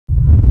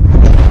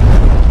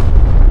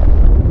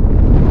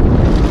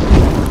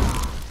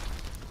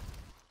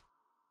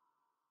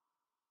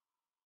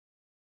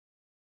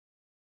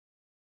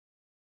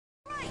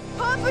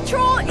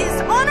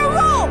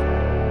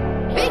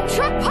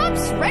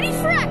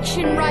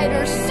action,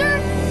 Ryder,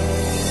 sir!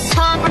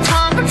 Paw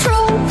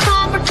Patrol,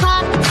 Paw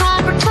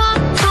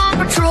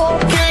Patrol.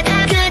 Good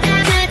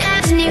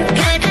as new.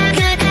 Good.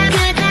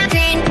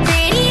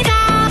 Granny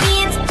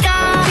Goblins,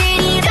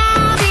 Granny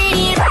Goblins.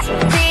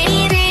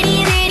 Granny.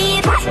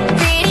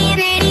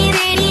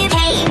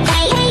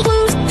 Hey,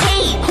 who's?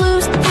 Hey,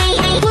 who's? Hey,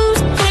 who's?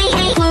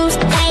 Hey, who's?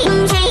 Hey,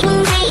 who's?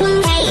 Hey,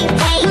 who's? Hey,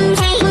 who's?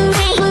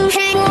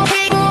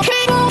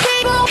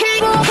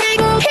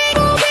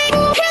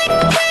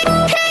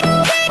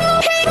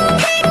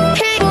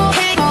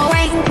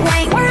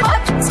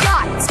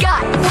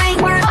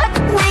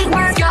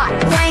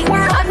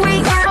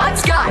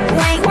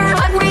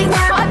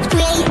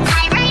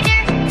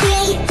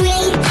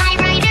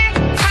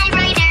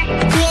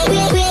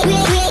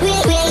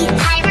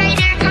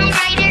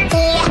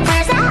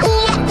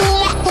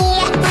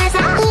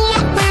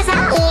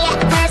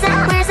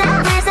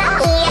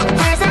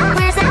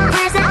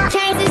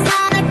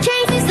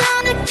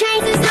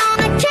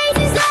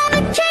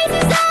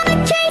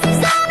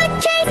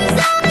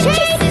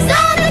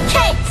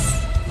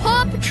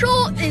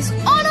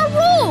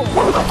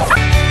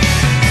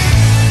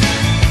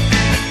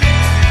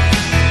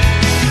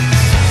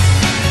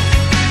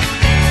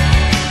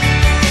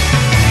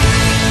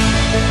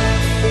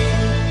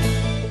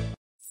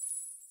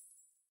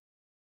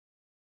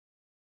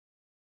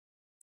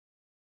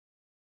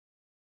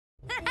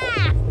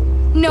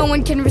 No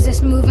one can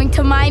resist moving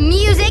to my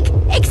music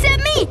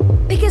except me,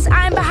 because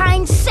I'm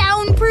behind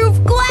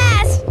soundproof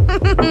glass.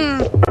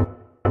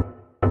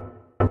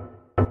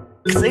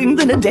 Sing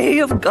than a day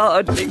of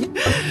gardening.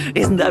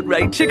 Isn't that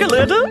right,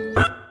 Chickaletta?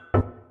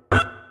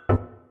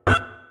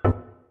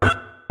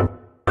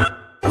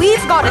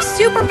 We've got a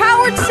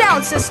superpowered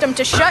sound system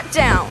to shut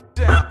down.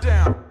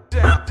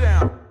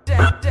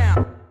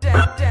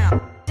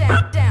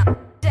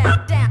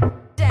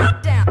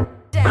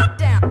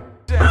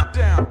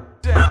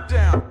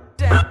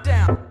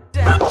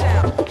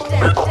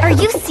 Are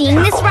you seeing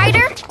this,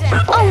 Ryder?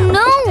 Oh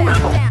no!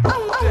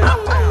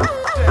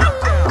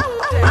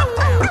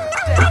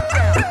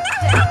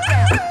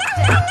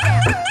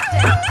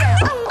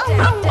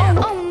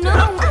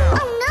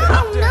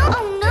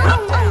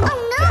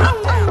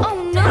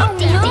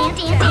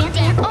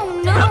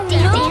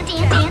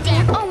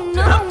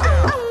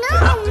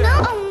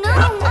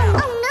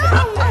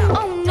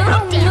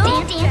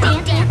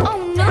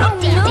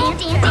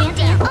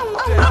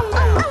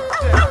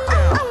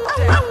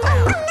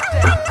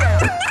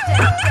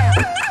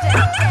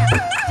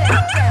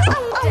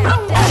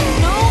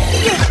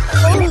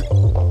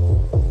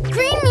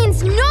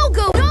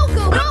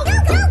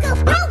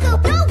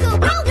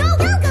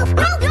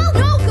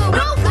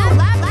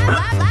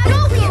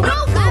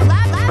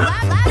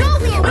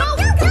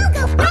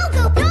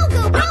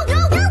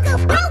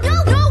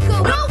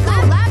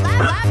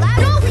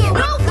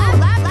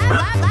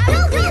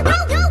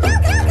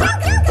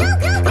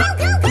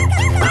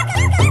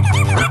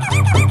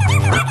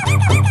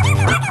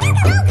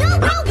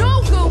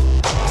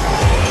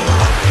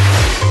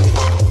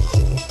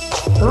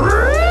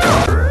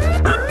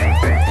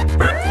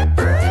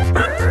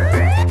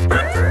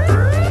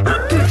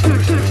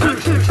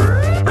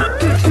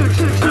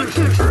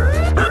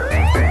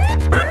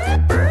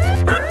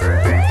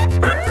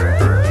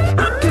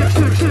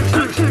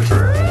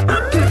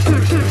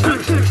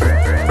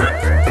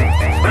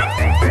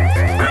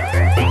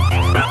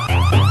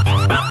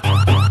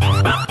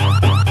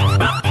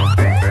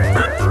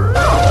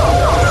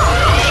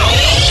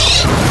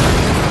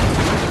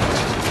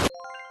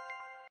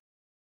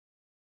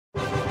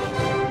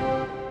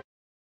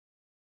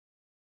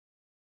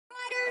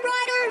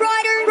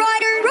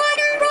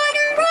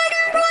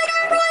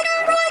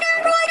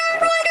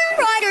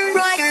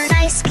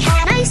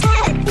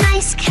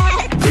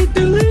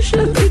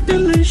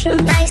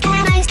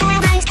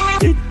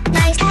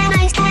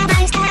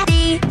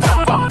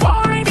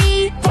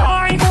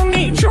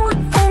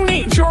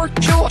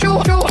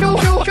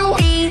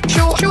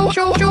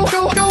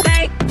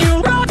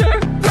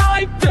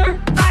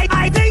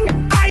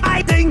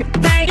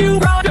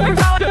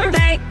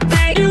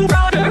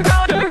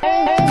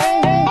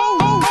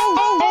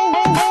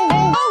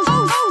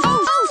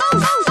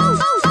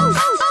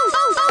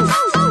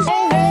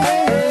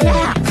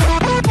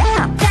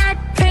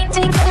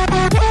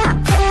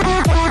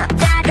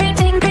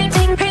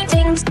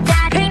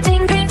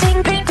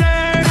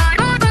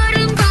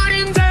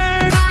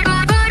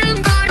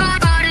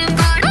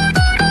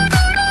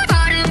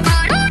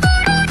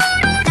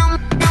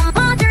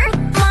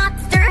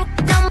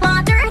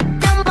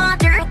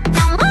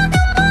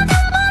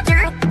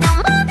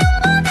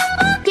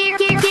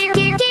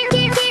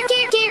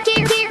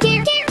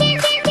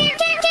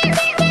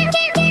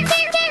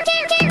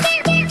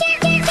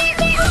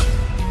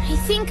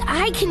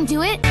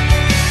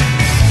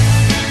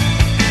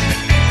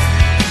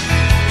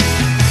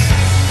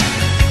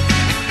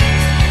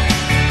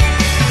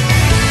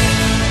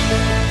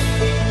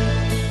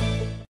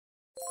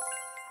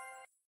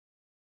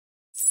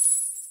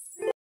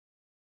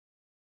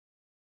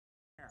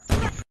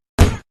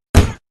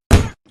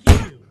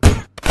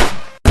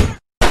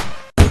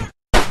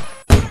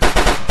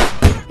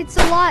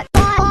 Thanks a lot.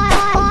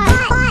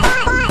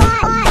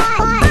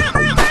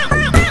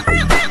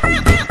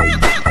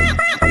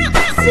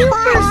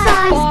 Super